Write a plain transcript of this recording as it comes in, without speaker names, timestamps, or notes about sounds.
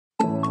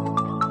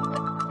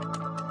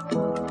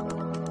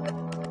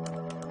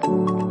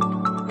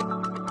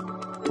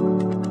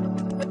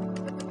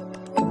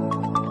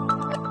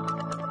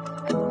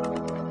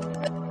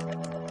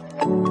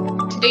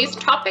today's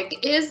topic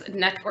is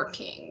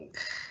networking.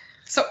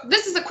 So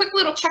this is a quick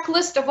little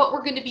checklist of what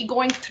we're going to be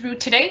going through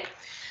today.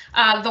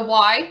 The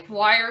why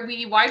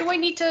do I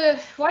need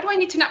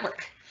to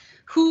network?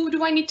 Who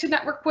do I need to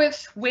network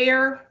with?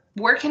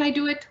 Where can I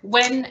do it?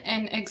 When?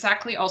 And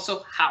exactly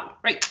also how,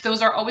 right?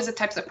 Those are always the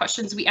types of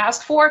questions we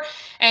ask for.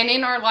 And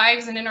in our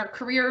lives and in our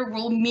career,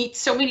 we'll meet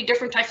so many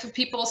different types of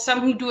people, some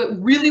who do it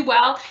really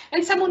well,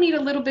 and some will need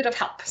a little bit of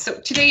help. So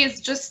today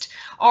is just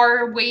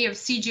our way of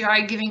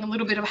CGI giving a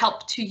little bit of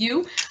help to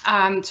you.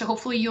 So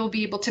hopefully you'll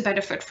be able to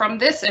benefit from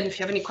this. And if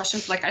you have any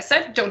questions, like I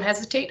said, don't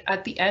hesitate.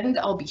 At the end,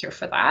 I'll be here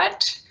for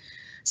that.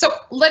 So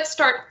let's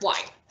start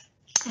why.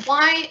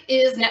 Why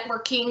is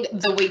networking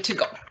the way to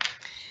go?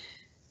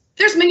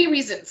 There's many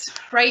reasons,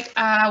 right?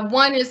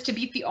 One is to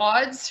beat the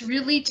odds,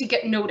 really to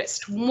get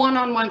noticed,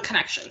 one-on-one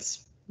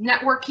connections.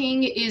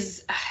 Networking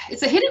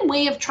it's a hidden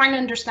way of trying to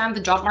understand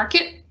the job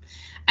market.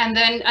 And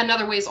then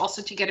another way is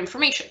also to get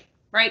information,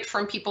 right,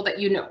 from people that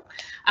you know.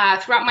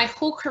 Throughout my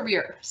whole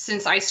career,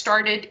 since I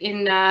started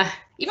in,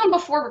 even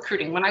before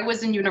recruiting, when I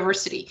was in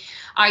university,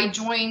 I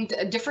joined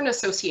different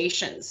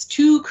associations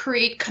to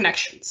create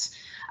connections.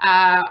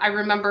 I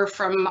remember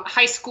from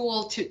high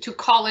school to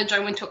college, I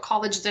went to a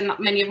college that not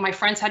many of my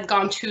friends had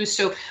gone to,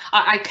 so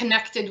I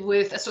connected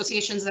with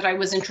associations that I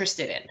was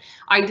interested in.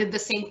 I did the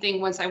same thing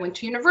once I went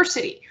to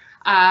university.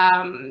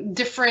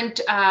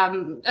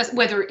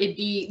 Whether it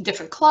be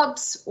different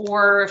clubs,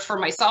 or for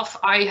myself,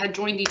 I had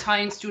joined the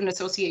Italian Student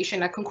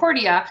Association at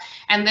Concordia,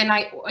 and then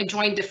I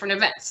joined different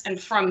events. And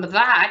from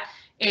that,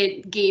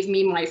 it gave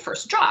me my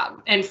first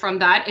job. And from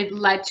that, it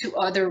led to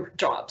other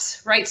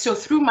jobs, right? So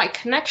through my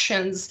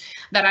connections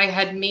that I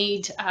had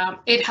made,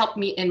 it helped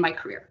me in my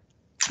career,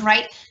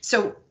 right?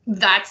 So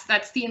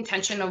that's the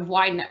intention of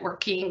why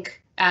networking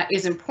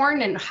is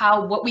important, and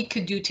what we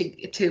could do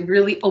to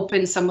really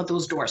open some of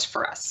those doors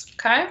for us,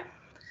 okay?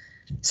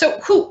 So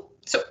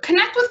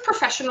connect with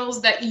professionals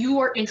that you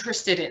are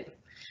interested in.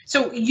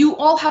 So you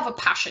all have a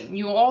passion,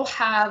 you all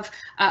have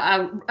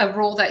a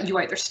role that you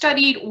either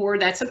studied or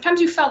that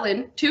sometimes you fell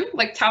into,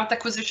 like talent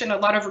acquisition. A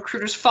lot of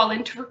recruiters fall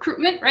into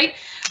recruitment, right?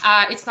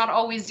 It's not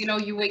always,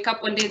 you wake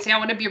up one day and say, I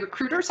want to be a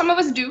recruiter. Some of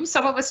us do,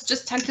 some of us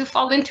just tend to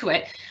fall into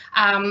it.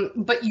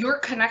 But your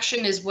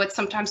connection is what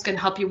sometimes can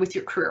help you with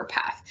your career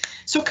path.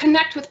 So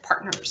connect with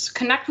partners,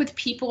 connect with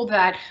people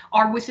that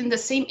are within the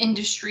same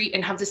industry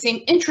and have the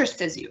same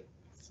interest as you,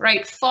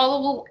 right?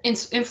 Follow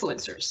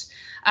influencers.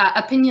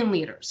 Opinion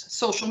leaders,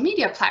 social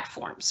media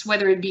platforms,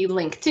 whether it be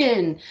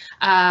LinkedIn,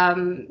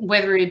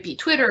 whether it be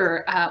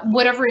Twitter,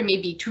 whatever it may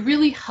be, to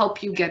really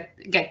help you get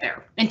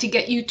there and to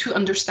get you to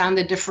understand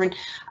the different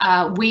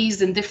ways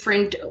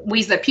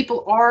that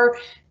people are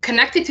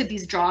connected to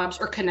these jobs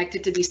or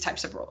connected to these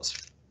types of roles.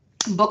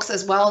 Books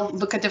as well,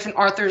 look at different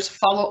authors,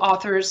 follow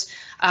authors,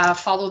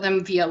 follow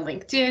them via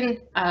LinkedIn.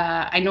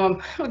 I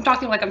know I'm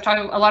talking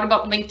a lot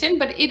about LinkedIn,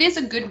 but it is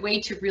a good way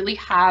to really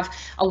have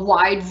a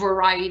wide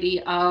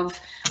variety of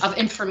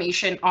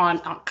information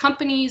on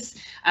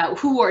companies,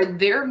 who are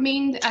their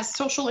main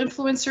social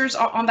influencers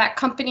on that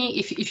company.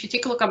 If you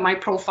take a look at my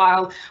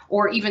profile,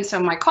 or even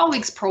some of my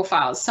colleagues'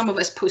 profiles, some of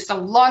us post a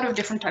lot of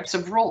different types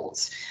of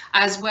roles,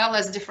 as well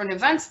as different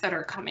events that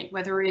are coming,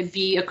 whether it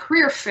be a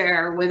career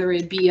fair, whether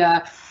it be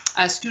a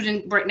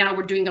student. Right now,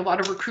 we're doing a lot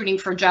of recruiting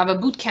for Java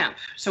Bootcamp.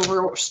 So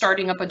we're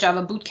starting up a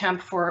Java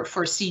Bootcamp for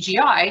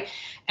CGI.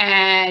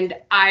 And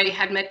I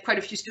had met quite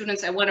a few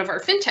students at one of our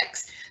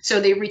fintechs. So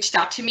they reached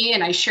out to me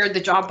and I shared the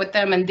job with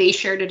them, and they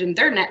shared it in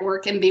their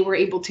network, and they were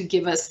able to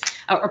give us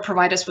or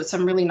provide us with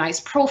some really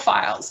nice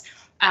profiles.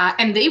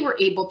 And they were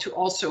able to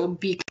also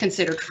be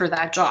considered for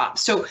that job.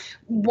 So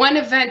one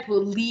event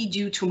will lead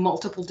you to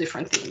multiple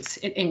different things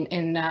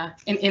in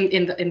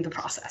the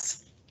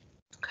process.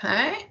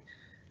 Okay.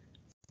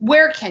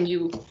 Where can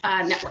you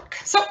network?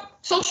 So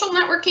social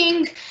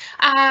networking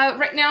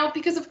right now,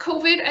 because of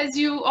COVID, as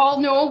you all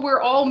know,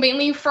 we're all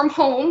mainly from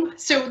home.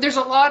 So there's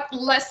a lot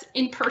less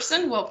in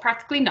person, well,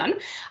 practically none.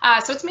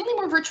 So it's mainly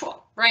more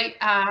virtual, right?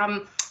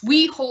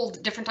 We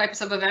hold different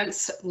types of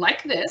events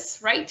like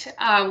this, right?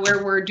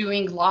 Where we're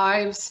doing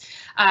lives.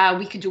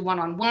 We could do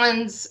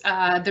one-on-ones.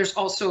 There's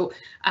also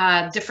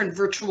different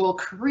virtual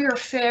career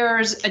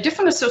fairs,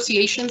 different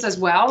associations as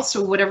well.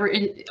 So whatever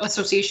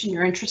association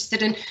you're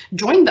interested in,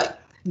 join them.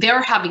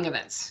 They're having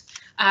events.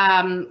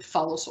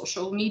 Follow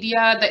social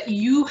media that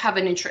you have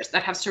an interest,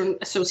 that have certain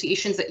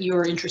associations that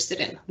you're interested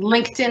in.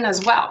 LinkedIn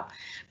as well.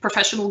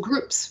 Professional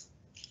groups,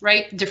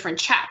 right? Different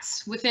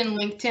chats. Within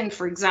LinkedIn,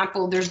 for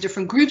example, there's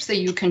different groups that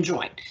you can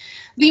join.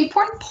 The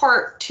important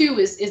part too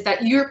is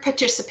that you're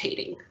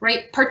participating,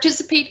 right?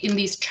 Participate in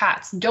these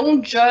chats.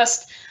 Don't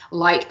just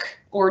like,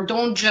 or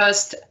don't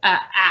just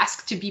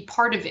ask to be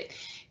part of it.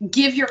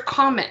 Give your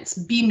comments,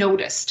 be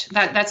noticed.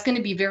 That's going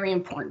to be very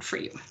important for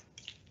you.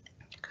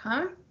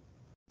 Okay.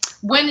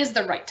 When is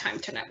the right time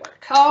to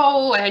network?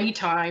 Oh,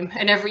 anytime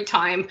and every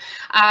time.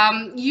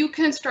 You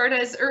can start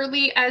as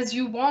early as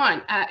you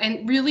want.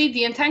 And really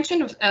the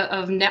intention of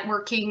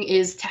networking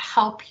is to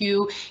help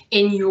you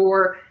in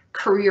your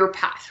career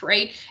path,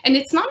 right? And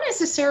it's not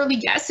necessarily,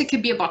 yes, it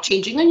could be about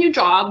changing a new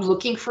job,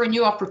 looking for a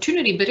new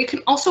opportunity, but it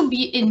can also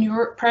be in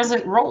your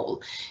present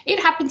role. It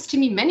happens to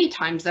me many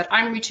times that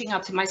I'm reaching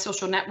out to my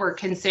social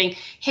network and saying,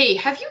 hey,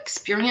 have you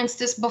experienced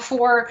this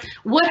before?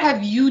 What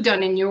have you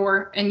done in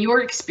your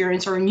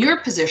experience or in your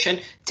position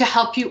to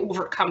help you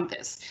overcome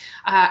this?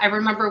 I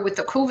remember with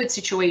the COVID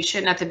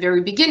situation at the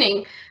very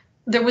beginning,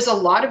 there was a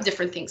lot of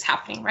different things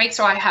happening, right?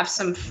 So I have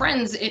some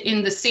friends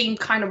in the same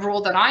kind of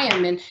role that I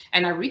am in,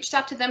 and I reached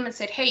out to them and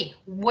said, hey,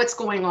 what's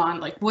going on?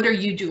 Like, what are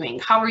you doing?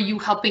 How are you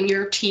helping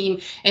your team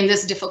in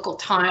this difficult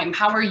time?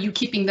 How are you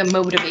keeping them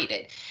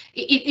motivated?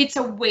 It's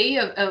a way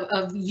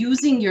of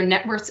using your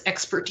network's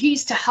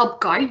expertise to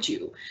help guide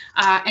you,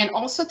 and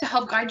also to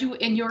help guide you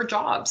in your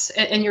jobs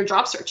and your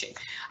job searching.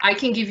 I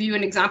can give you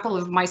an example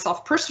of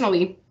myself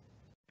personally.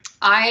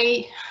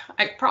 I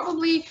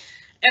probably,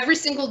 every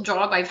single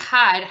job I've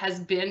had has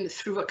been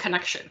through a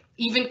connection.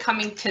 Even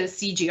coming to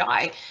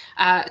CGI,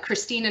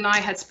 Christine and I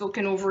had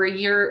spoken over a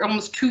year,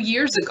 almost 2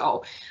 years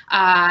ago,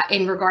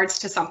 in regards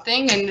to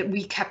something, and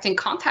we kept in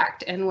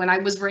contact. And when I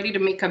was ready to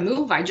make a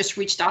move, I just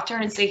reached out to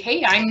her and say,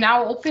 hey, I'm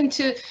now open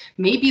to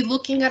maybe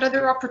looking at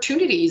other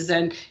opportunities.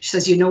 And she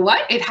says, you know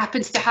what? We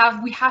happen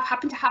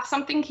to have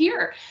something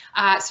here.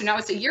 So now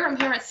it's a year I'm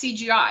here at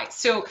CGI.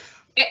 So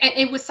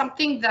it was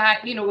something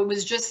that, you know,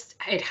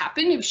 it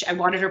happened. I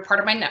wanted her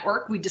part of my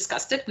network. We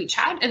discussed it, we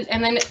chatted,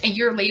 and then a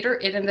year later,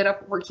 it ended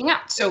up working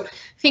out. So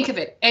think of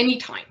it,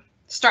 anytime,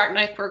 start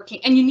networking,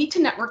 and you need to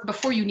network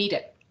before you need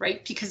it,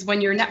 right? Because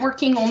when you're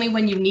networking only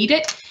when you need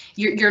it,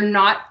 you're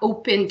not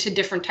open to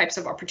different types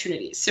of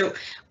opportunities. So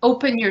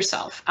open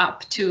yourself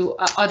up to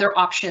other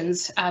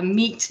options,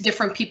 meet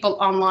different people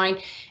online,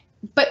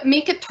 but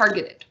make it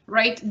targeted,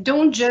 right?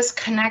 Don't just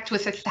connect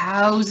with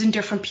 1,000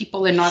 different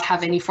people and not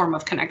have any form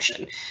of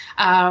connection.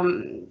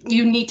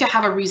 You need to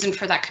have a reason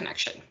for that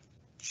connection.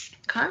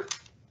 Okay.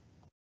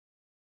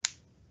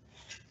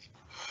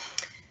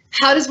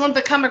 How does one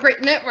become a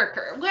great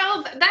networker?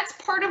 Well, that's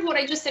part of what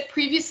I just said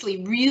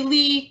previously,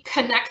 really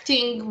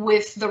connecting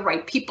with the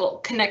right people,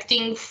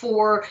 connecting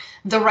for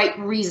the right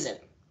reason.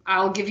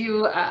 I'll give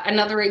you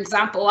another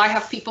example. I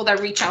have people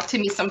that reach out to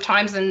me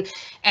sometimes,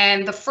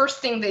 and the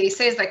first thing they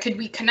say is like, could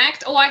we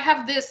connect? Oh, I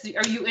have this.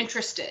 Are you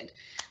interested?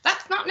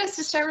 That's not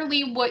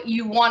necessarily what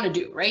you want to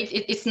do, right?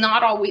 It's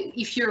not always,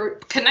 if you're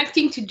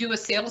connecting to do a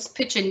sales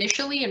pitch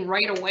initially and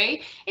right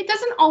away, it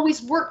doesn't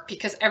always work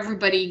because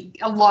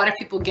a lot of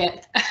people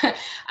get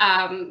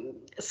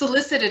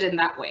solicited in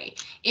that way.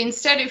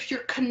 Instead, if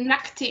you're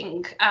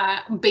connecting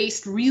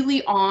based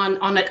really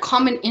on a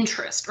common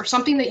interest or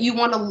something that you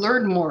want to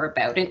learn more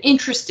about and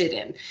interested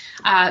in,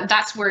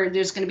 that's where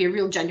there's going to be a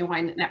real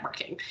genuine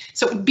networking.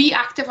 So be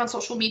active on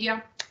social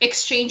media,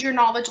 exchange your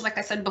knowledge, like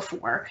I said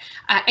before,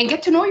 and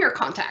get to know your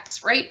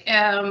contacts, right?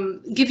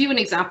 Give you an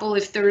example.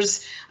 If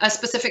there's a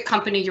specific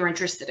company you're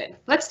interested in,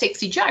 let's take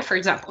CGI, for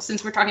example,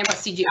 since we're talking about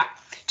CGI.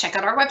 Check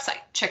out our website,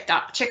 check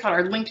out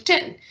our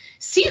LinkedIn,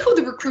 see who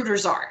the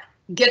recruiters are,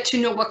 get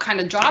to know what kind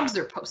of jobs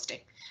they're posting,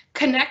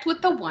 connect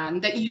with the one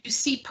that you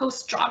see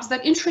post jobs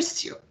that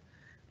interests you.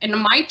 In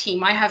my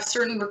team, I have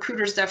certain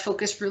recruiters that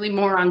focus really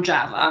more on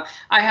Java.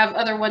 I have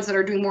other ones that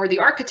are doing more of the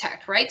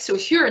architect, right? So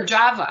if you're a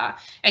Java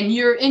and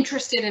you're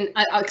interested in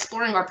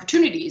exploring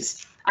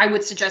opportunities, I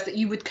would suggest that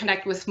you would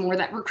connect with more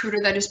that recruiter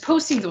that is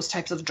posting those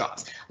types of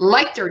jobs,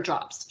 like their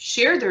jobs,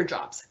 share their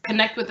jobs,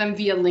 connect with them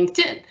via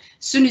LinkedIn.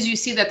 As soon as you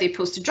see that they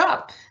post a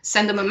job,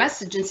 send them a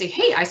message and say,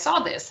 hey, I saw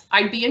this,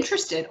 I'd be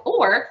interested.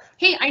 Or,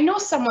 hey, I know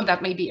someone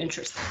that may be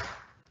interested.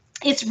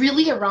 It's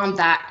really around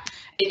that.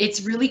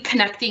 It's really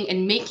connecting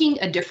and making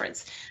a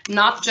difference,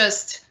 not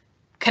just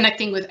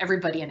connecting with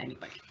everybody and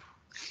anybody.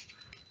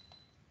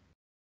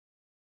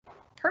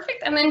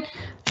 Perfect. And then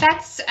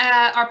that's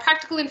our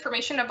practical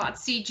information about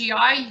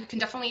CGI. You can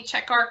definitely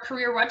check our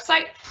career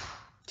website.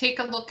 Take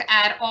a look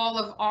at all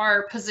of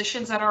our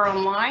positions that are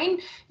online.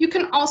 You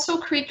can also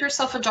create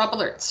yourself a job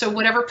alert. So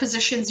whatever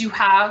positions you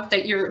have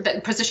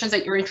positions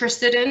that you're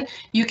interested in,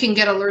 you can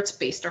get alerts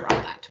based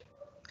around that.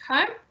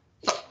 Okay.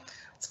 So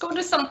let's go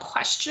to some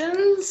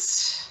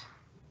questions.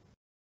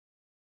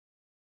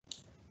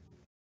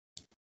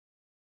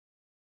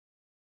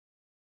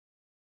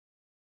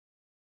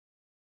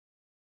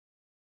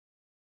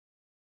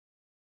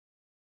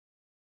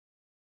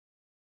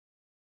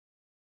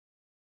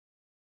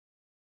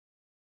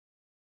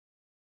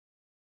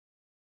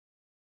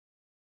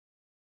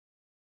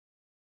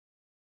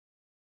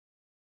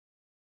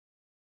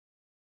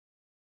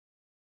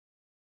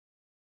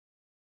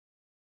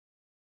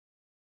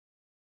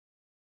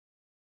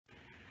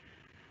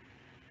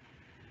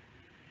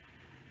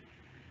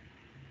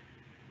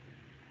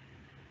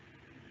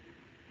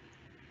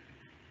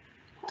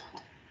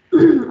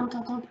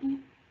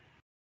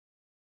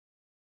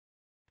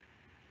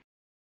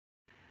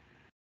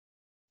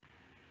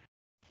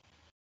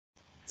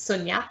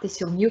 Sonia, t'es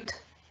sur mute.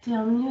 T'es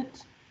on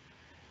mute.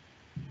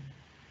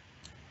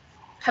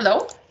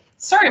 Hello.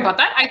 Sorry about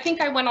that. I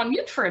think I went on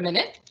mute for a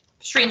minute,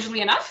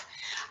 strangely enough.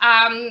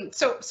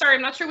 So sorry,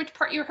 I'm not sure which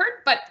part you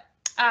heard, but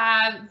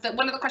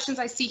One of the questions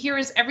I see here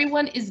is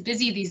everyone is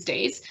busy these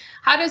days.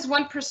 How does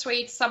one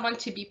persuade someone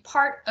to be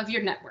part of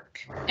your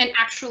network and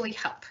actually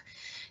help?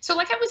 So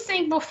like I was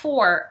saying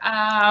before,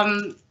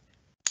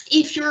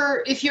 if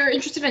you're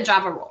interested in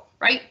Java role,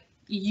 right?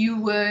 You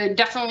would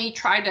definitely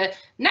try to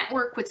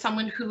network with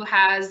someone who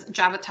has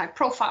Java type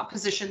profile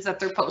positions that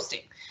they're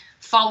posting.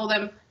 Follow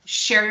them,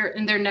 share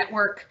in their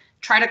network,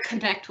 try to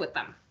connect with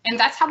them. And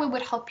that's how it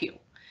would help you.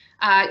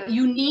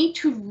 You need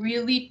to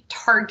really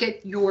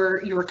target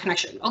your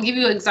connection. I'll give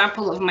you an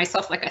example of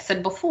myself, like I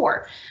said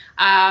before.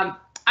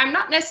 I'm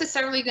not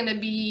necessarily going to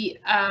be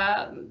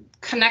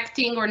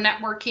connecting or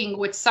networking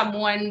with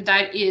someone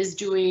that is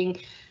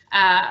doing,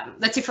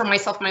 let's say for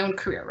myself, my own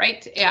career,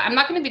 right? I'm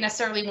not going to be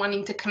necessarily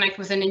wanting to connect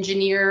with an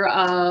engineer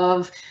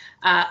of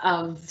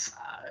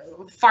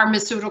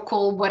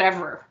pharmaceutical,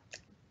 whatever,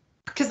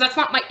 because that's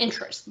not my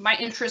interest. My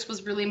interest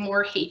was really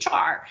more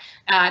HR,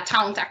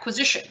 talent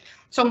acquisition.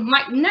 So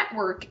my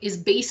network is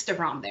based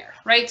around there,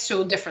 right?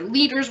 So different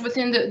leaders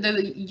within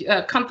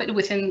the company,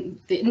 within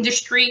the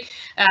industry,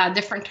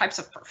 different types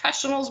of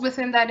professionals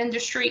within that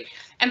industry.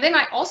 And then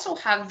I also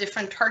have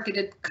different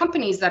targeted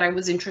companies that I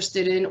was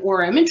interested in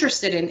or I'm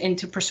interested in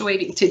to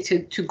persuading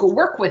to go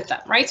work with them,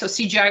 right? So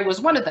CGI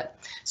was one of them.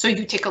 So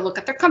you take a look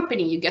at their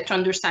company, you get to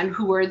understand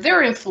who are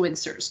their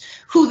influencers,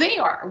 who they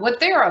are, what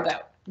they're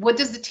about, what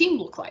does the team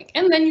look like?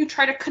 And then you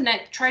try to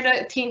connect, try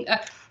to attain,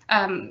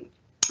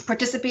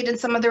 participate in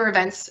some of their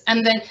events,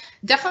 and then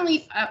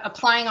definitely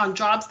applying on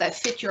jobs that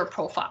fit your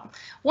profile.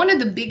 One of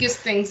the biggest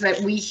things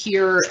that we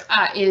hear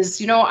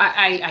is, you know,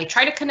 I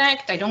try to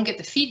connect, I don't get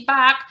the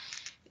feedback.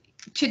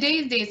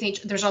 Today's day and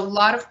age, there's a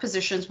lot of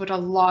positions with a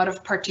lot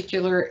of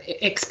particular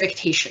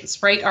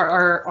expectations, right?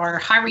 Our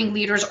hiring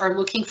leaders are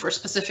looking for a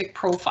specific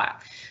profile.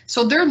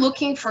 So they're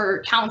looking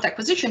for talent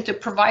acquisition to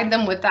provide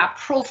them with that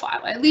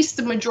profile, at least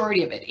the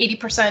majority of it,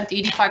 80%,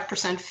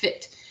 85%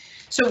 fit.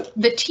 So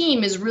the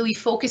team is really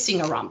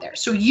focusing around there.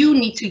 So you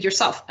need to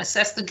yourself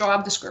assess the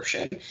job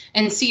description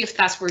and see if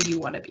that's where you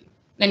want to be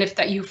and if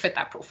that you fit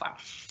that profile.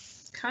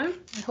 Okay,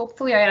 and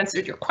hopefully I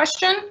answered your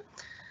question.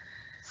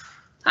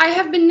 I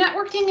have been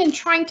networking and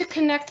trying to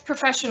connect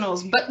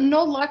professionals, but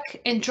no luck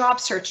in job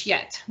search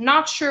yet.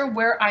 Not sure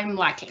where I'm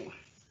lacking.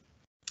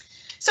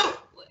 So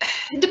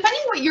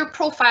depending what your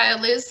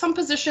profile is, some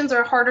positions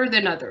are harder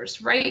than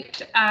others, right?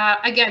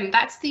 Again,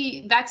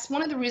 that's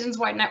one of the reasons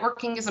why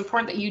networking is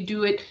important, that you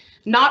do it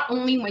not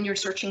only when you're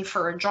searching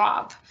for a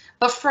job,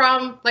 but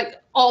from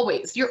like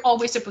always. You're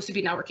always supposed to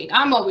be networking.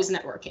 I'm always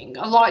networking.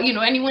 A lot, you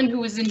know, anyone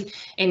who is in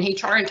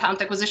HR and talent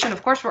acquisition,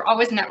 of course, we're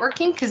always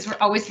networking because we're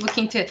always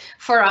looking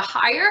for a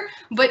hire.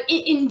 But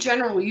in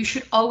general, you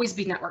should always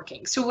be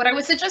networking. So what I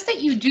would suggest that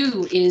you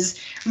do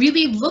is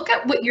really look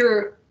at what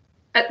you're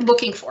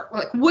looking for,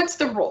 like what's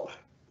the role,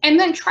 and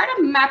then try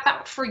to map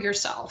out for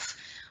yourself,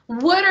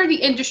 what are the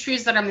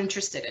industries that I'm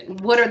interested in,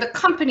 what are the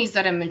companies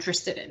that I'm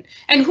interested in,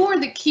 and who are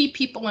the key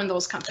people in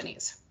those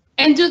companies,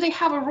 and do they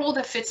have a role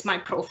that fits my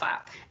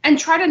profile, and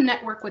try to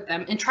network with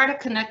them and try to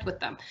connect with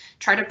them,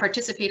 try to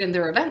participate in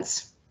their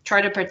events,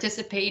 try to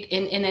participate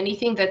in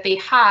anything that they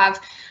have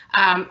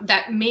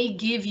that may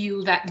give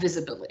you that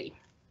visibility.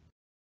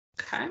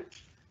 Okay,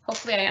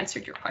 hopefully I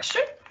answered your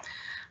question.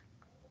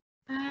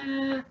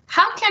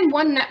 How can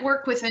one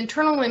network with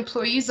internal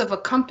employees of a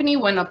company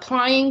when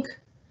applying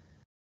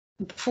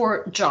for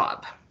a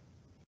job?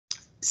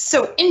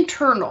 So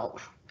internal.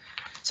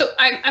 So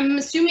I'm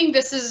assuming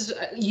this is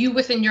you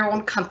within your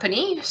own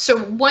company. So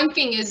one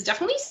thing is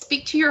definitely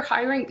speak to your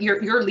hiring,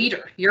 your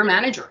leader, your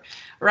manager,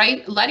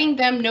 right? Letting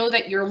them know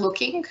that you're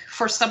looking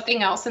for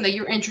something else and that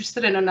you're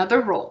interested in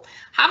another role.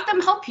 Have them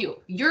help you.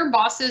 Your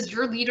bosses,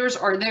 your leaders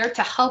are there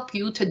to help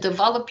you, to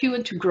develop you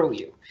and to grow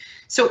you.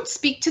 So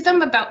speak to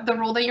them about the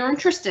role that you're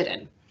interested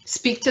in.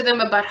 Speak to them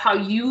about how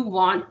you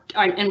want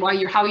and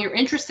how you're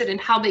interested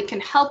and how they can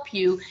help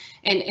you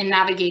in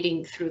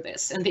navigating through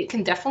this. And they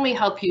can definitely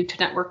help you to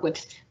network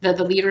with the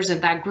leaders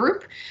in that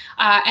group.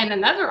 And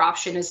another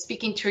option is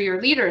speaking to your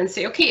leader and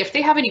say, okay, if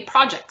they have any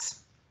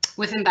projects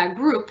within that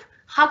group,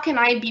 how can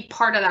I be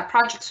part of that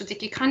project so they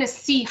can kind of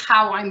see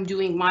how I'm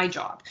doing my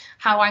job,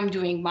 how I'm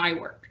doing my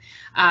work.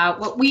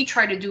 What we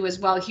try to do as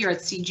well here at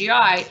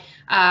CGI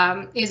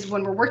is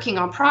when we're working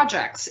on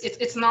projects,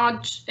 it's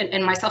not,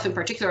 and myself in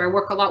particular, I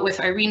work a lot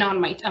with Irina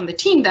on the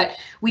team, that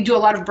we do a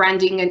lot of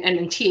branding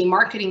and TA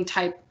marketing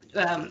type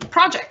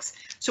projects.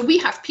 So we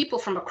have people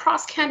from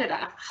across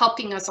Canada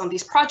helping us on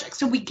these projects.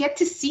 So we get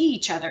to see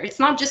each other. It's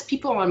not just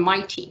people on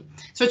my team.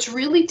 So it's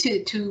really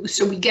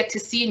so we get to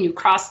see and you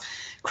cross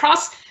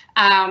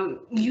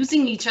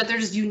using each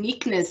other's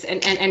uniqueness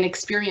and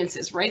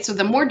experiences, right? So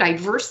the more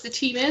diverse the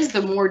team is,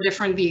 the more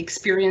different the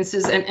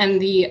experiences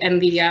and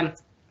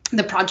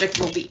the project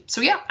will be.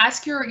 So yeah,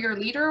 ask your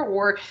leader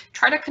or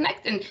try to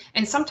connect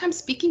and sometimes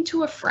speaking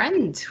to a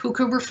friend who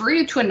could refer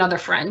you to another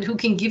friend who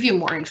can give you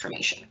more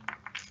information.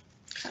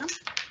 Okay.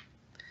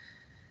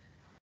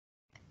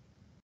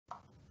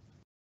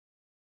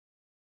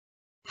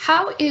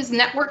 How is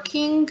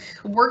networking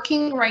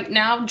working right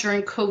now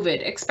during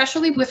COVID,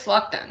 especially with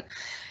lockdown?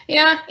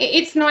 Yeah,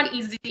 it's not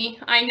easy.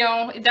 I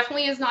know it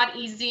definitely is not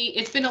easy.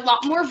 It's been a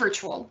lot more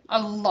virtual,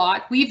 a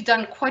lot. We've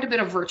done quite a bit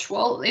of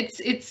virtual.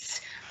 It's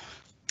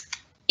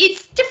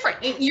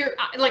different. You're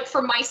like,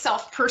 for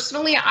myself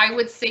personally, I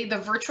would say the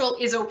virtual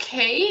is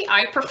okay.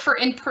 I prefer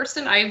in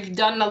person. I've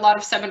done a lot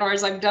of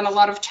seminars. I've done a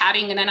lot of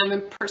chatting, and then I'm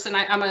in person.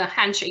 I'm a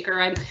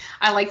handshaker.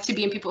 I like to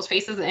be in people's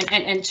faces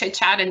and chit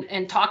chat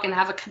and talk and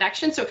have a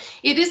connection. So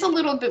it is a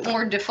little bit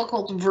more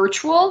difficult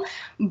virtual,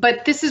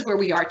 but this is where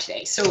we are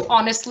today. So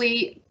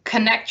honestly,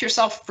 connect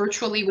yourself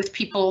virtually with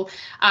people.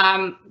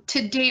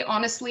 Today,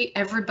 honestly,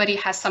 everybody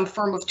has some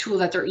form of tool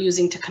that they're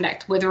using to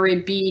connect, whether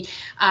it be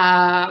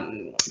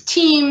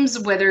Teams,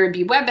 whether it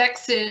be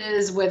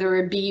WebExes, whether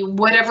it be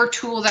whatever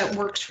tool that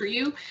works for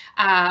you,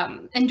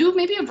 and do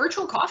maybe a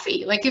virtual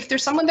coffee. Like if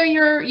there's someone that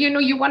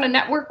you want to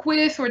network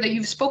with, or that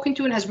you've spoken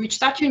to and has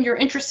reached out to you and you're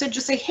interested,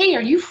 just say, hey,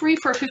 are you free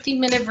for a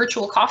 15-minute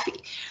virtual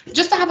coffee?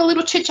 Just to have a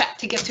little chit chat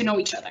to get to know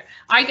each other.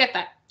 I get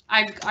that.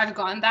 I've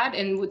gone that,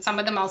 and with some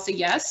of them I'll say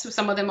yes, with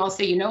some of them I'll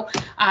say,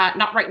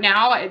 not right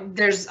now.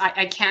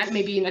 I can't,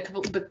 maybe in a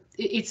couple, but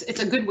it's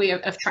a good way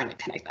of trying to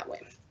connect that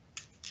way.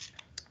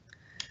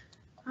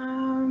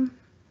 How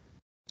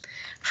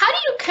do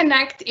you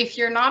connect if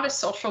you're not a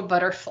social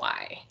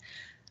butterfly?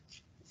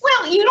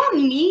 Well, you don't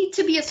need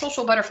to be a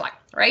social butterfly,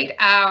 right?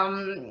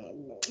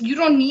 You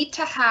don't need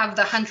to have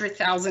the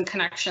 100,000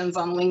 connections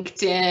on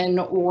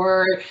LinkedIn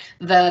or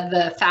the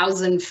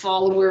 1,000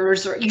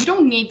 followers, or you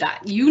don't need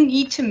that. You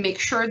need to make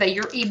sure that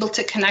you're able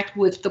to connect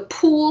with the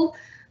pool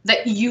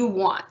that you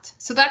want.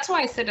 So that's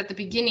why I said at the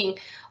beginning,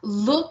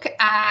 look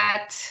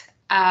at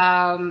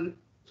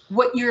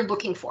what you're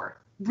looking for.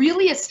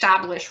 Really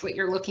establish what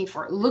you're looking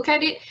for. Look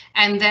at it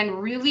and then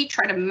really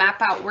try to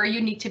map out where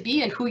you need to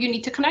be and who you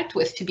need to connect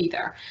with to be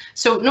there.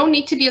 So no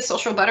need to be a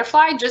social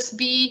butterfly, just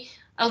be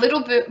a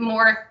little bit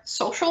more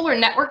social or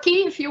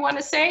networky, if you want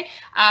to say,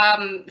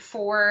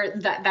 for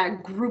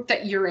that group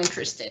that you're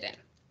interested in.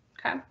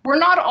 Okay, we're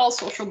not all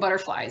social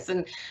butterflies,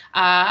 and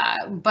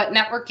but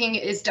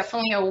networking is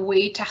definitely a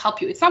way to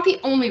help you. It's not the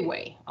only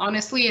way.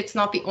 Honestly, it's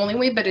not the only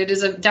way, but it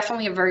is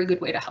definitely a very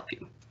good way to help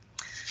you.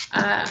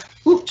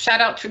 Shout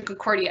out to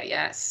Concordia,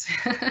 yes.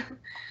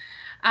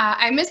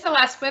 I missed the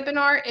last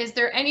webinar. Is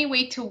there any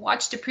way to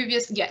watch the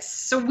previous? Yes,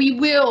 so we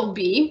will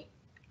be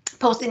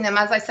posting them.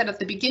 As I said at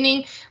the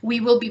beginning, we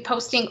will be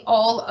posting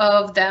all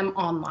of them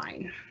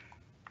online.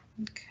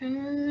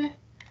 Okay.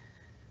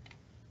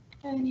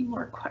 Any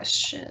more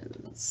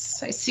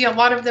questions? I see a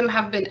lot of them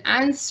have been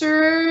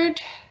answered.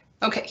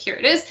 Okay, here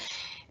it is.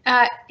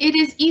 It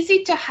is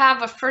easy to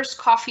have a first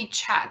coffee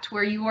chat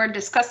where you are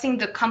discussing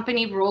the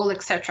company role,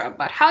 etc.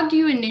 But how do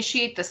you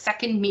initiate the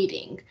second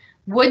meeting?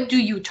 What do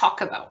you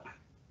talk about?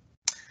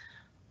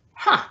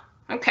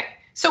 Okay.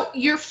 So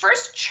your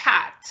first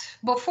chat,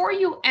 before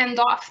you end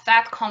off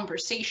that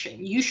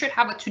conversation, you should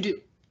have a to-do.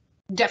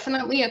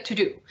 Definitely a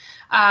to-do.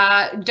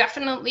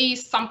 Definitely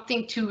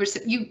something to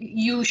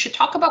you should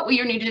talk about what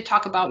you're needed to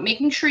talk about,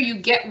 making sure you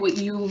get what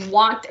you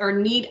want or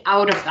need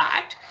out of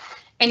that.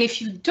 And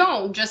if you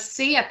don't, just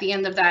say at the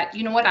end of that,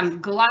 you know what,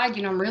 I'm glad,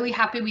 I'm really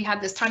happy we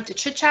had this time to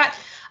chit chat.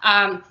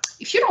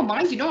 If you don't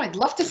mind, I'd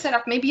love to set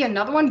up maybe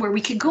another one where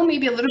we could go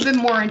maybe a little bit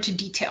more into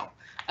detail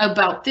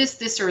about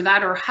this or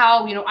that, or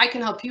how, I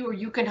can help you or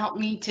you can help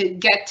me to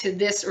get to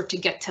this or to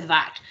get to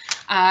that.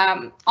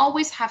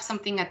 Always have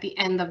something at the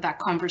end of that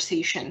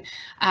conversation,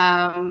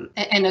 and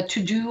a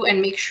to-do,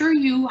 and make sure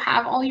you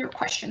have all your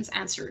questions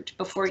answered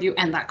before you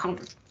end that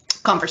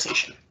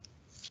conversation.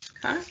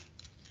 Okay.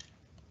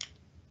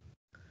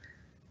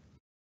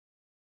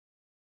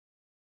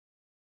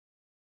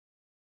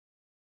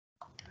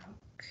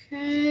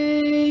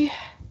 Okay.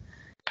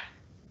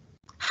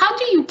 How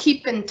do you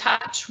keep in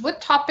touch? What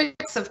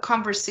topics of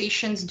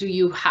conversations do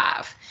you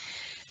have?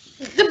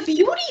 The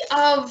beauty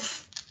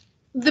of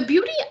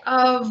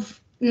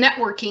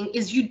networking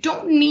is you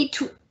don't need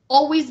to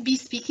always be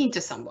speaking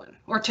to someone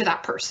or to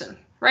that person,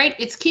 right?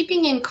 It's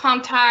keeping in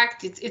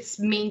contact. It's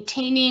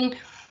maintaining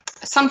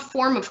some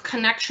form of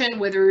connection,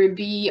 whether it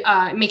be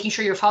making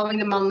sure you're following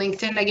them on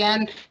LinkedIn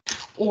again,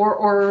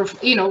 or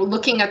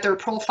looking at their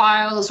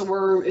profiles,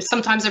 or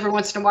sometimes every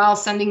once in a while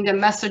sending them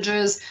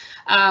messages.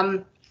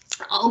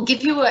 I'll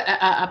give you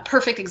a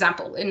perfect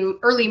example. In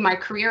early my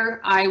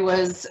career, I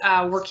was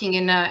working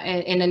in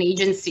an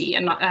agency,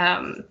 and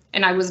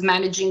I was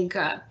managing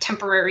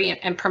temporary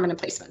and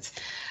permanent placements.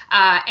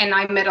 And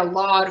I met a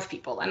lot of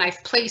people, and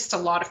I've placed a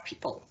lot of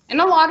people, and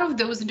a lot of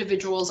those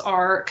individuals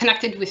are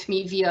connected with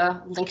me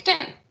via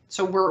LinkedIn.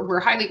 So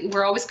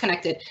we're always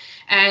connected.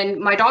 And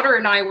my daughter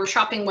and I were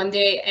shopping one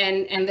day,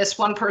 and this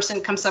one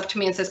person comes up to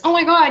me and says, "Oh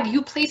my God,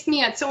 you placed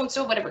me at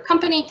so-and-so whatever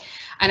company."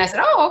 And I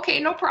said, "Oh, okay,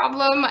 no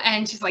problem."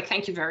 And she's like,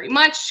 "Thank you very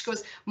much." She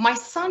goes, "My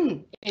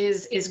son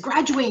is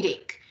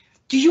graduating.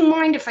 Do you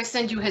mind if I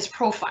send you his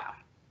profile?"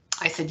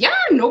 I said, yeah,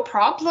 no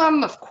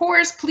problem. Of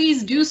course,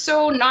 please do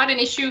so. Not an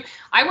issue.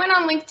 I went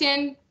on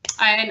LinkedIn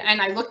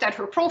and I looked at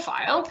her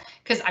profile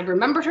because I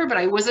remembered her, but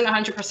I wasn't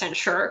 100%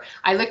 sure.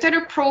 I looked at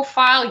her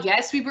profile.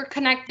 Yes, we were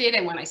connected.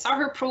 And when I saw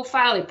her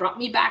profile, it brought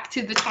me back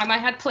to the time I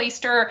had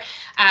placed her.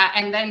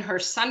 And then her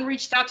son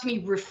reached out to me,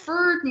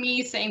 referred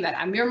me saying that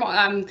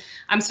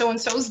I'm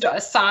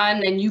so-and-so's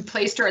son and you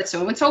placed her at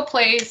so-and-so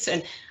place.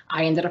 And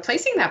I ended up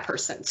placing that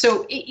person.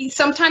 So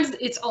sometimes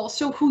it's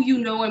also who you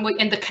know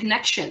and the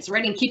connections,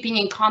 right? And keeping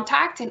in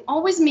contact and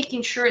always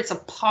making sure it's a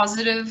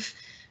positive,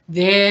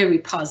 very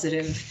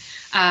positive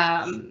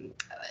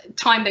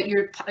time that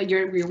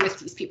you're with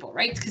these people,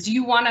 right? Because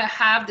you want to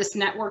have this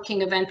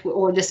networking event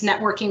or this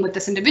networking with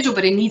this individual,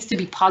 but it needs to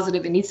be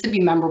positive. It needs to be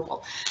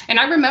memorable. And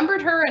I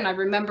remembered her, and I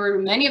remember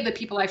many of the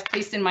people I've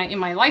placed in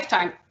my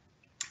lifetime.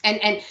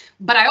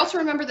 But I also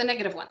remember the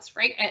negative ones,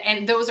 right?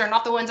 And those are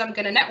not the ones I'm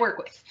going to network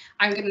with.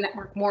 I'm going to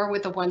network more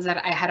with the ones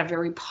that I had a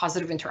very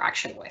positive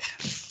interaction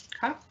with.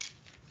 Okay.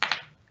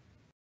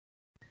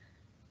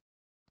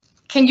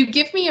 Can you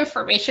give me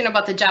information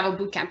about the Java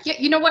Bootcamp? Yeah,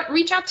 you know what?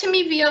 Reach out to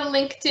me via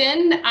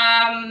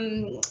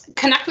LinkedIn,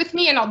 connect with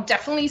me, and I'll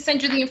definitely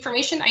send you the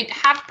information. I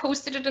have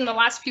posted it in the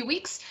last few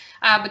weeks,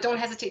 but don't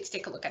hesitate to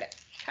take a look at it.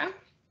 Okay.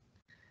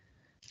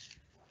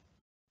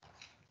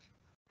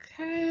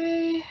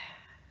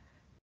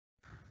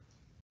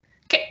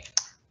 Okay.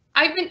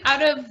 I've been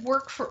out of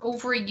work for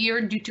over a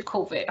year due to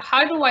COVID.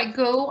 How do I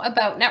go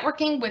about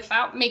networking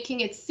without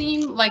making it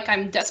seem like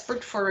I'm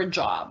desperate for a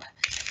job?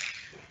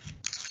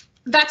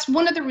 That's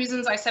one of the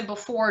reasons I said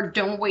before,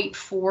 don't wait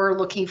for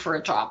looking for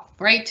a job,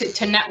 right?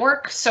 To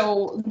network.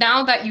 So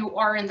now that you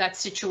are in that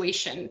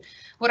situation,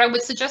 what I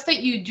would suggest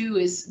that you do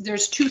is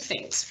there's two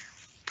things.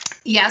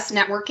 Yes,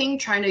 networking,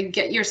 trying to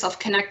get yourself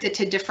connected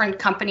to different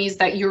companies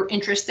that you're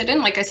interested in.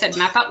 Like I said,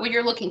 map out what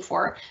you're looking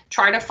for.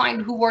 Try to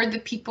find who are the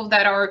people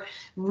that are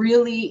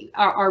really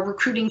are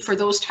recruiting for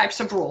those types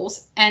of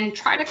roles and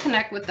try to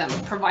connect with them.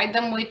 Provide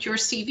them with your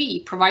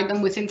CV, provide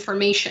them with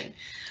information.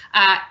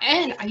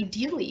 And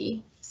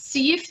ideally,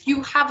 see if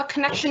you have a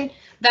connection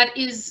that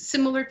is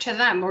similar to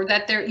them or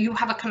that you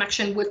have a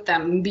connection with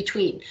them in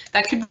between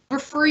that could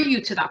refer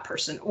you to that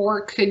person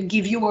or could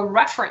give you a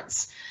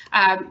reference.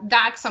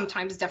 That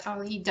sometimes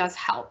definitely does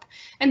help.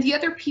 And the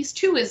other piece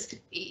too is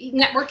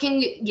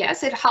networking.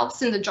 Yes, it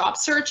helps in the job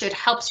search. It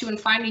helps you in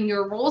finding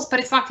your roles, but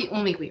it's not the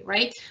only way,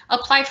 right?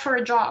 Apply for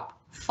a job.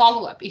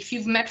 Follow up. If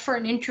you've met for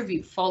an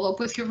interview, follow up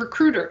with your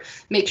recruiter.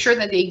 Make sure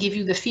that they give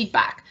you the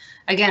feedback.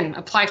 Again,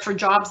 apply for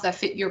jobs that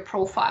fit your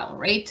profile,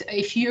 right?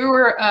 If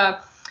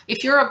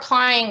you're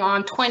applying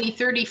on 20,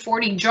 30,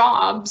 40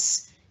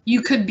 jobs,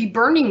 you could be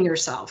burning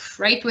yourself,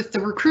 right, with the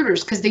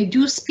recruiters because they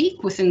do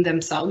speak within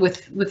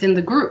themselves, within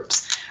the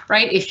groups,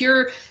 right? If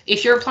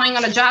you're applying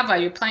on a Java,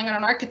 you're applying on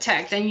an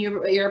architect, and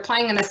you're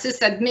applying on a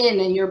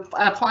sysadmin, and you're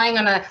applying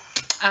on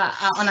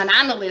an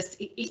analyst,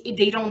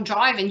 they don't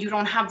jive, and you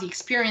don't have the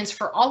experience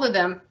for all of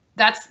them.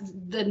 That's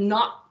the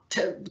not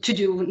to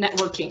do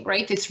networking,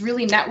 right? It's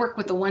really network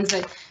with the ones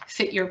that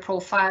fit your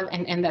profile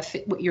and that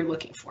fit what you're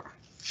looking for.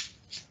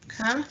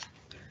 Okay.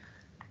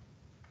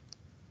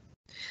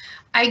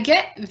 I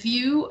get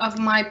view of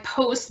my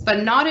post,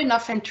 but not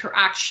enough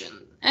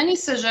interaction. Any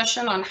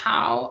suggestion on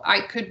how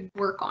I could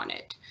work on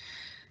it?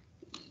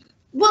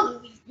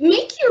 Well,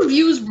 make your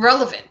views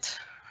relevant,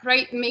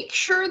 right? Make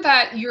sure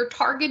that you're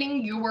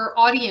targeting your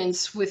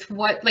audience with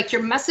what, like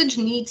your message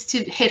needs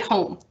to hit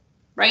home,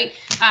 right?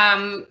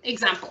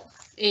 Example,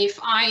 if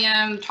I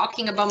am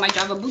talking about my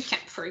Java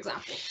Bootcamp, for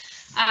example,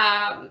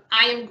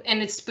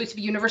 and it's supposed to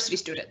be university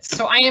students.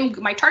 So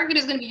my target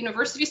is going to be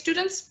university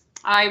students.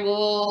 I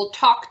will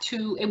talk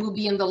to, it will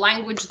be in the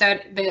language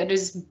that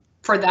is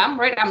for them,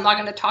 right? I'm not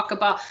going to talk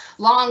about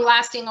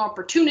long-lasting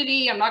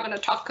opportunity. I'm not going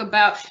to talk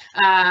about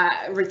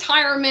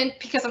retirement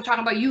because I'm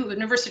talking about you,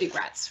 university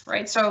grads,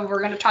 right? So we're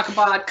going to talk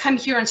about come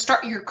here and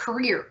start your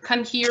career.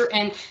 Come here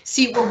and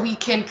see what we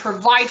can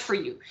provide for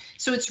you.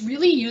 So it's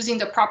really using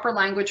the proper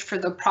language for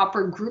the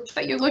proper group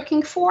that you're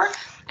looking for.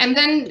 And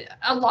then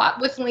a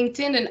lot with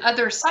LinkedIn and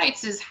other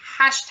sites is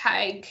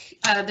hashtag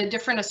the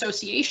different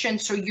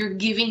associations. So you're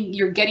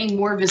getting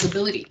more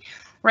visibility.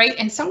 Right.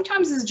 And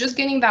sometimes it's just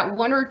getting that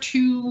one or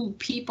two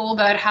people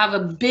that have a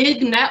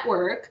big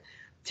network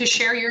to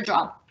share your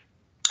job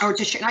or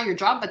to share, not your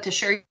job, but to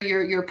share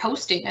your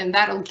posting. And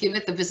that'll give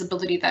it the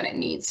visibility that it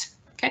needs.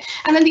 OK.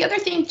 And then the other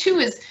thing, too,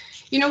 is,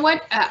 you know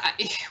what,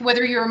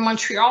 whether you're in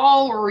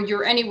Montreal or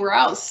you're anywhere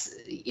else,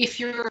 if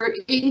you're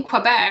in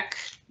Quebec,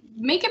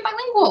 make it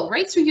bilingual,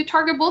 right? So you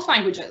target both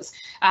languages.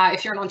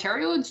 If you're in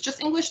Ontario, it's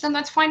just English, then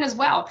that's fine as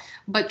well.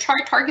 But try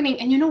targeting,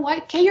 and you know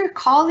what? Get your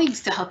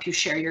colleagues to help you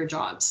share your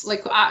jobs,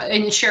 like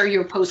and share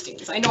your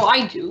postings. I know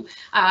I do.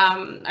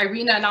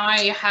 Irina and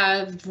I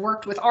have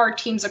worked with our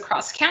teams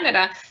across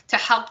Canada to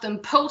help them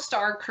post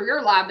our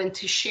career lab and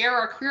to share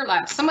our career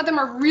lab. Some of them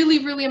are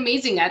really, really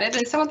amazing at it,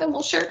 and some of them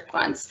will share it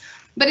once.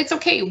 But it's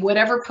okay.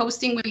 Whatever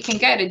posting we can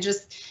get,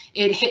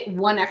 it hit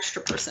one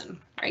extra person,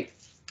 right?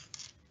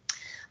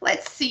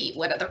 Let's see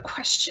what other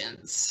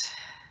questions.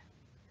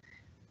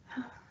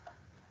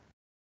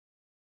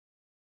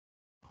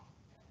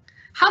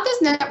 How does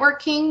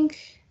networking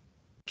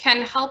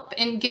can help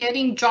in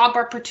getting job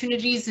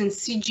opportunities in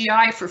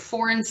CGI for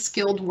foreign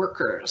skilled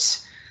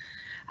workers?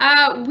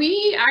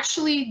 We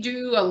actually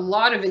do a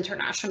lot of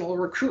international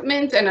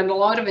recruitment and a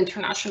lot of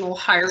international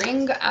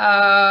hiring.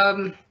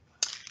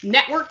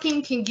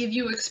 Networking can give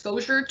you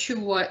exposure to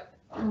what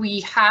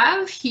we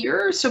have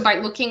here. So by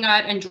looking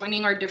at and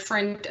joining our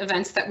different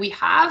events that we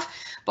have.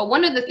 But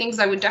one of the things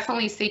I would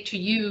definitely say to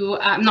you,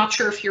 I'm not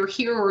sure if you're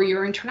here or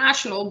you're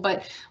international,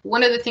 but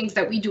one of the things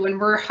that we do when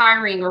we're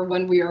hiring or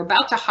when we are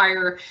about to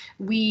hire,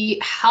 we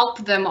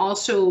help them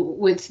also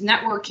with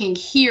networking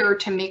here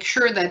to make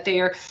sure that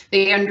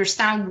they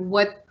understand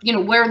what,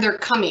 where they're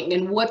coming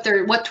and what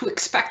to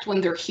expect when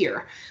they're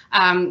here.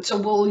 So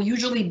we'll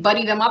usually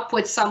buddy them up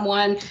with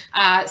someone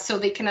so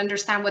they can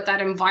understand what that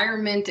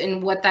environment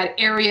and what that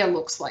area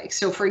looks like.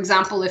 So for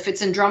example, if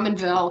it's in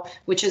Drummondville,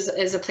 which is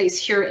a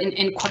place here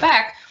in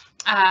Quebec,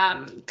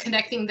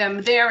 connecting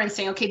them there and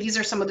saying, okay, these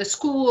are some of the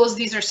schools,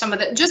 these are some of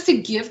the, just to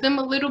give them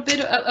a little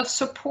bit of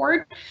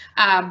support,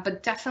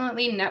 but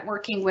definitely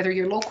networking, whether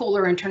you're local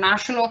or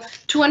international,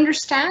 to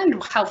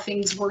understand how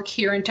things work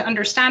here and to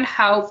understand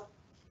how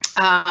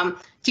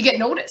to get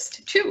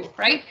noticed too,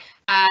 right?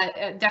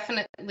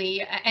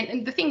 Definitely.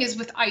 And the thing is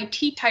with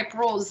IT type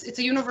roles, it's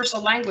a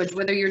universal language,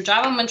 whether you're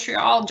Java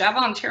Montreal, Java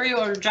Ontario,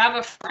 or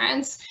Java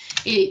France,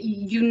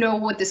 you know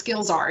what the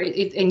skills are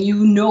and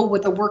you know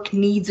what the work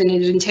needs and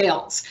it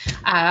entails.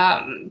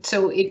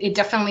 So it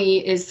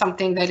definitely is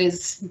something that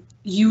is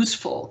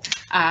useful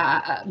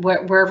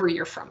wherever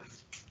you're from.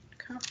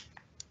 Okay.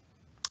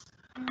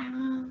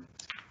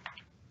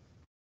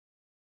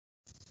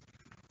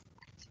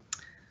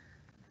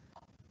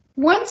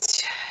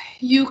 Once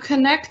you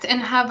connect and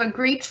have a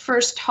great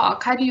first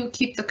talk, how do you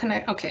keep the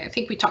connect? Okay, I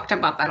think we talked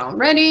about that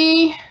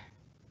already.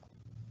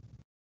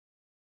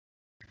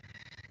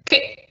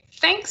 Okay,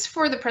 thanks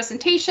for the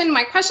presentation.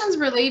 My question's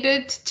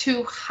related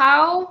to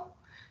how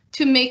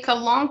to make a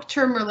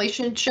long-term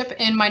relationship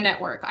in my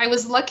network. I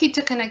was lucky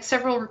to connect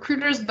several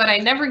recruiters, but I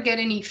never get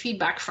any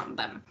feedback from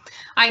them.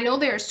 I know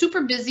they are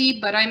super busy,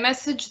 but I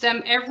message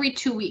them every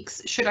 2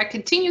 weeks. Should I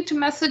continue to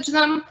message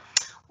them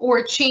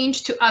or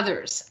change to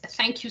others?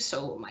 Thank you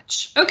so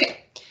much.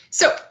 Okay,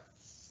 so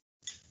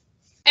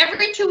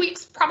every 2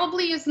 weeks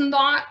probably is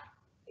not,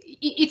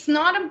 it's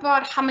not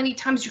about how many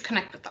times you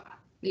connect with them.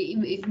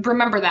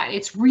 Remember that,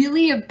 it's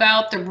really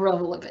about the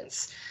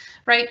relevance,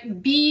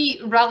 right? Be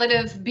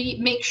relative,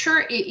 make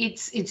sure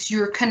it's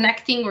you're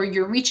connecting or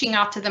you're reaching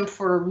out to them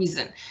for a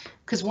reason.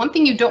 Because one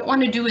thing you don't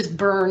want to do is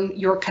burn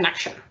your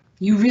connection.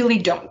 You really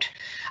don't.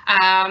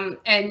 And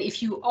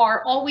if you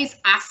are always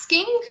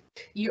asking,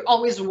 you're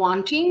always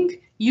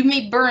wanting, you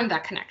may burn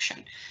that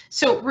connection.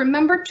 So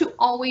remember to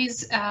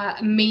always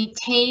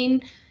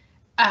maintain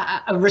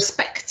a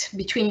respect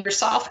between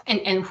yourself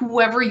and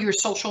whoever you're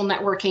social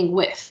networking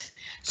with.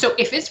 So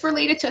if it's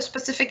related to a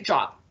specific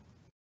job,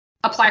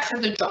 apply for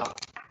the job.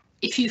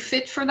 If you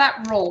fit for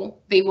that role,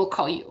 they will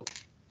call you.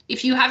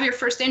 If you have your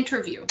first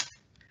interview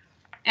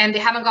and they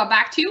haven't got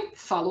back to you,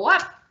 follow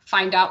up.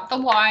 Find out the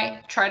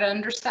why, try to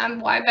understand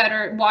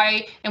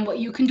why and what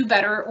you can do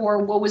better, or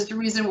what was the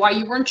reason why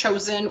you weren't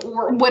chosen,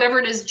 or whatever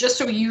it is, just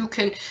so you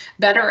can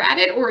better at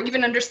it, or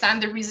even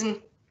understand the reason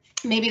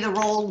maybe the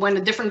role went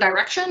a different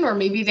direction, or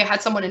maybe they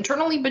had someone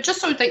internally, but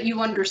just so that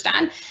you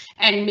understand.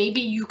 And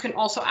maybe you can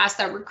also ask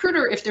that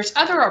recruiter if there's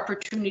other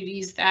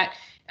opportunities that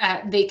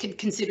they could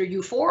consider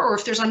you for, or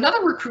if there's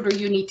another recruiter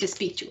you need to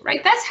speak to,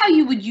 right? That's how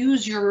you would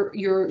use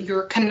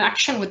your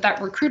connection with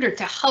that recruiter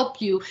to help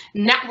you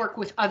network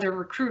with other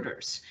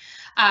recruiters.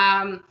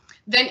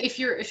 Then if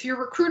you're a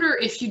recruiter,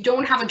 if you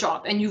don't have a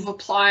job and you've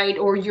applied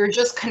or you're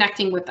just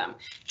connecting with them,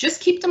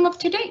 just keep them up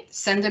to date.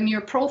 Send them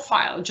your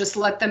profile. Just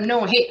let them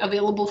know, hey,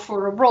 available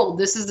for a role.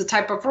 This is the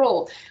type of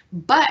role.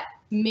 But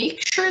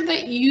make sure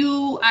that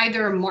you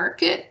either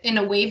mark it in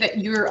a way that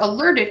you're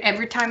alerted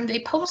every time they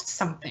post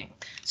something.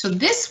 So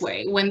this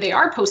way, when they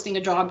are posting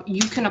a job,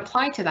 you can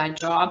apply to that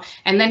job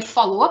and then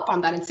follow up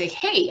on that and say,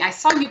 hey, I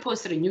saw you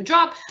posted a new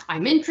job.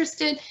 I'm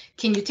interested.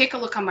 Can you take a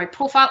look on my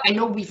profile? I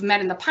know we've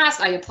met in the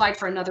past. I applied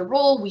for another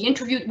role. We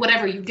interviewed,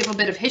 whatever. You give a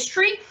bit of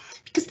history,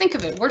 because think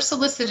of it, we're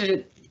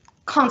solicited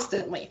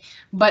constantly,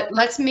 but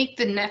let's make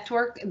the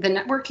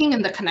networking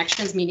and the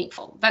connections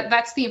meaningful.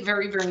 That's the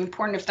very, very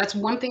important. If that's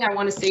one thing I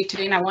want to say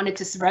today, and I wanted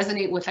to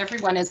resonate with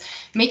everyone, is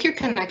make your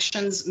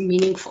connections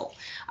meaningful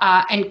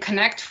and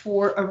connect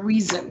for a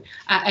reason,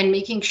 and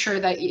making sure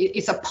that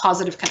it's a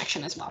positive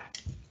connection as well.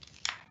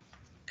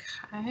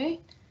 Okay.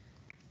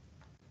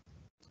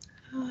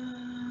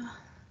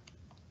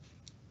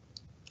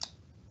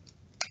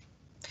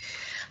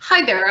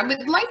 Hi there, I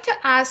would like to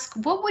ask,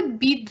 what would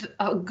be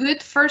a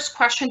good first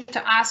question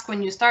to ask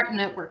when you start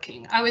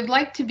networking? I would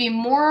like to be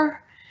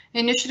more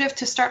initiative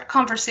to start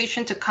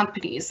conversation to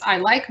companies I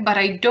like, but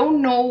I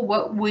don't know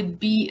what would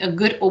be a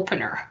good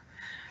opener.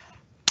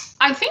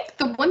 I think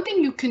the one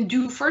thing you can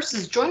do first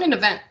is join an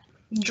event.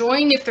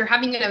 Join if they're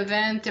having an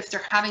event, if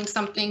they're having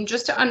something,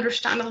 just to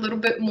understand a little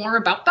bit more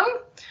about them.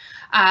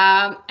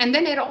 And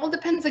then it all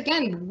depends,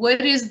 again,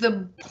 what is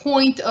the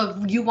point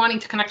of you wanting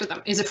to connect with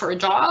them? Is it for a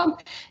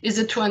job? Is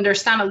it to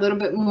understand a little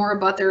bit more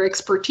about their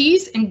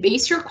expertise, and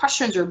base your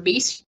questions or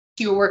base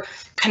your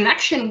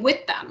connection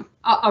with them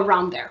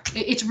around there?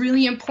 It's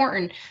really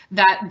important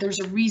that there's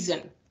a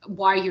reason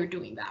why you're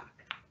doing that.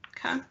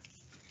 Okay.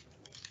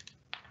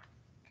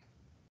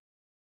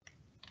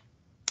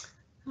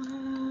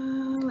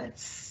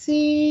 Let's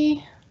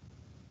see.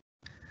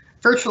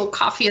 Virtual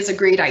coffee is a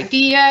great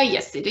idea.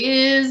 Yes, it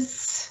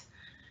is.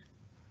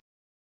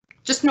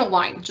 Just no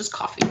wine, just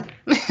coffee.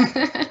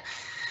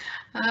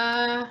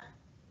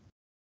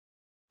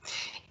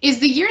 Is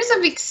the years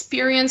of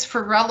experience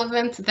for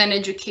relevant than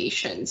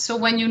education? So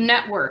when you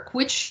network,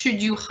 which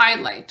should you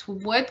highlight?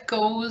 What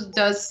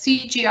does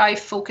CGI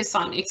focus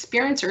on,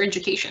 experience or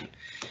education?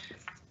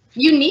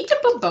 You need to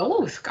put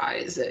both,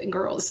 guys and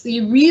girls.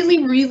 You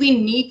really, really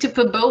need to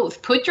put both.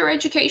 Put your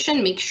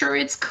education, make sure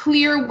it's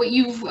clear what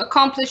you've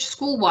accomplished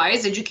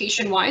school-wise,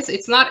 education-wise.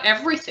 It's not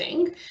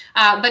everything,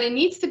 but it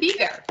needs to be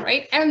there,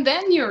 right? And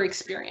then your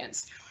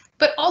experience.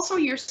 But also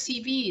your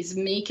CVs,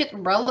 make it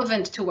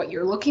relevant to what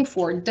you're looking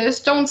for.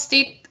 Just don't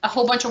state a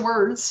whole bunch of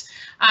words.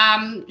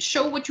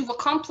 Show what you've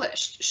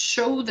accomplished.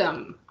 Show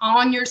them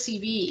on your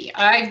CV.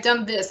 I've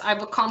done this,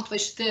 I've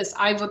accomplished this,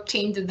 I've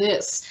obtained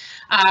this.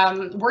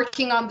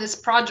 Working on this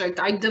project,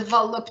 I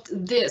developed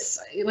this.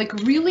 Like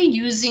really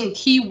using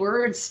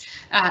keywords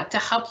to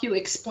help you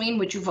explain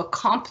what you've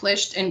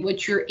accomplished and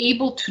what you're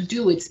able to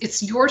do.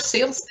 It's your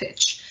sales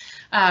pitch.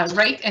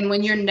 Right, and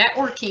when you're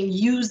networking,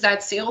 use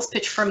that sales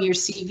pitch from your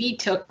CV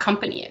to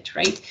accompany it,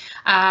 right?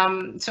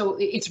 So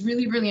it's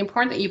really, really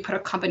important that you put a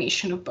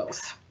combination of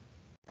both.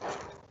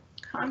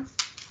 Okay.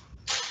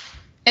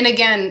 And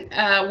again,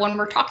 when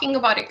we're talking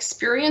about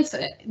experience,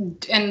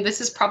 and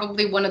this is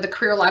probably one of the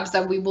career labs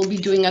that we will be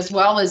doing as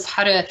well, is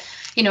how to,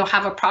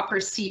 have a proper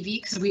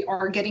CV, because we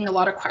are getting a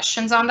lot of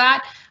questions on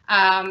that.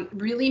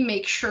 Really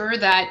make sure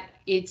that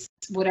it's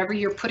whatever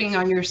you're putting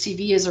on your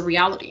CV is a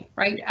reality,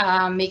 right?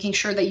 Making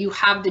sure that you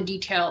have the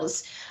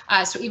details.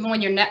 So even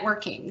when you're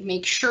networking,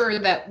 make sure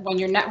that when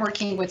you're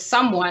networking with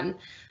someone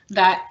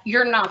that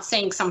you're not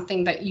saying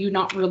something that you're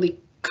not really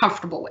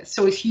comfortable with.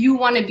 So if you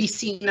want to be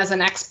seen as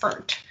an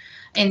expert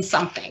in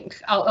something,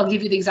 I'll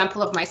give you the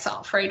example of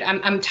myself, right?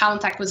 I'm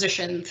talent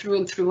acquisition through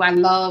and through. I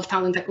love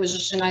talent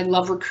acquisition. I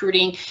love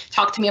recruiting.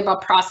 Talk to me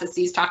about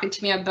processes, talking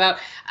to me about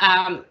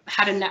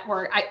how to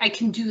network. I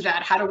can do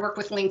that, how to work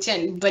with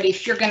LinkedIn. But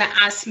if you're going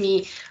to ask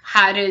me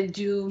how to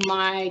do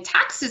my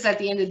taxes at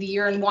the end of the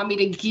year and want me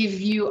to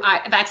give you,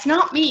 that's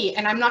not me.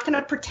 And I'm not going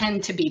to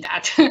pretend to be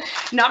that.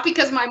 Not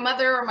because my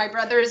mother or my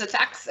brother is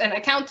an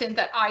accountant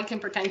that I can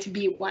pretend to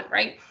be one,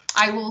 right?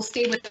 I will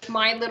stay with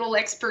my little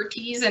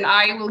expertise and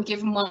I will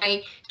give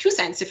my 2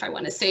 cents, if I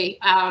want to say,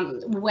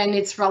 when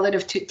it's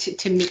relative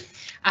to me.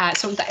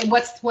 So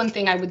what's one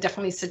thing I would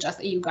definitely suggest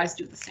that you guys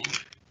do the same.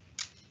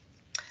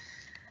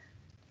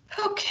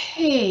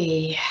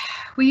 Okay,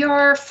 we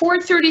are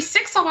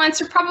 4:36. I'll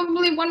answer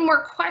probably one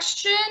more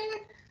question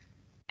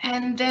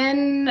and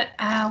then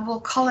we'll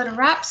call it a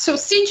wrap. So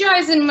CGI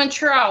is in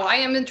Montreal. I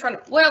am in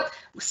Toronto. Well,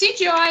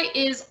 CGI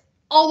is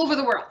all over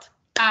the world.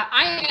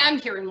 I am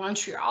here in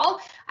Montreal,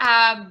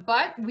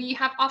 but we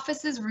have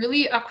offices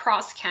really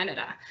across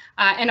Canada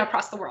and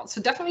across the world.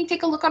 So definitely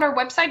take a look on our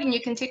website and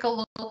you can take a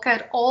look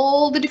at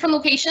all the different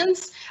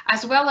locations,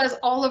 as well as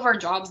all of our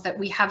jobs that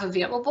we have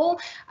available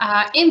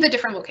in the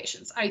different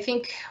locations. I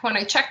think when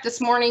I checked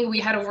this morning, we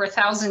had over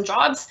 1,000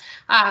 jobs.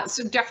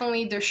 So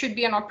definitely there should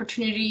be an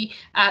opportunity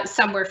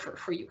somewhere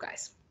for you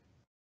guys.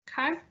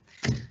 Okay.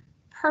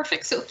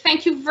 Perfect. So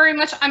thank you very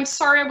much. I'm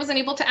sorry I wasn't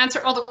able to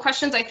answer all the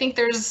questions. I think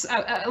there's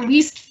at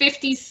least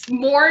 50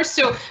 more.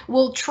 So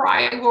we'll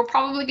try. We're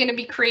probably going to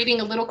be creating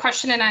a little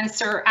question and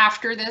answer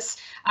after this.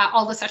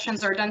 All the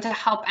sessions are done to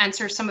help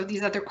answer some of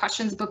these other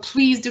questions, but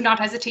please do not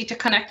hesitate to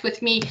connect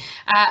with me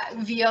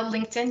via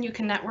LinkedIn. You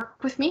can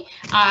network with me.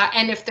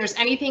 And if there's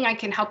anything I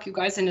can help you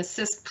guys and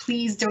assist,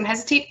 please don't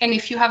hesitate. And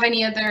if you have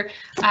any other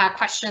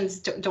questions,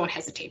 don't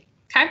hesitate.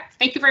 Okay.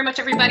 Thank you very much,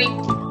 everybody.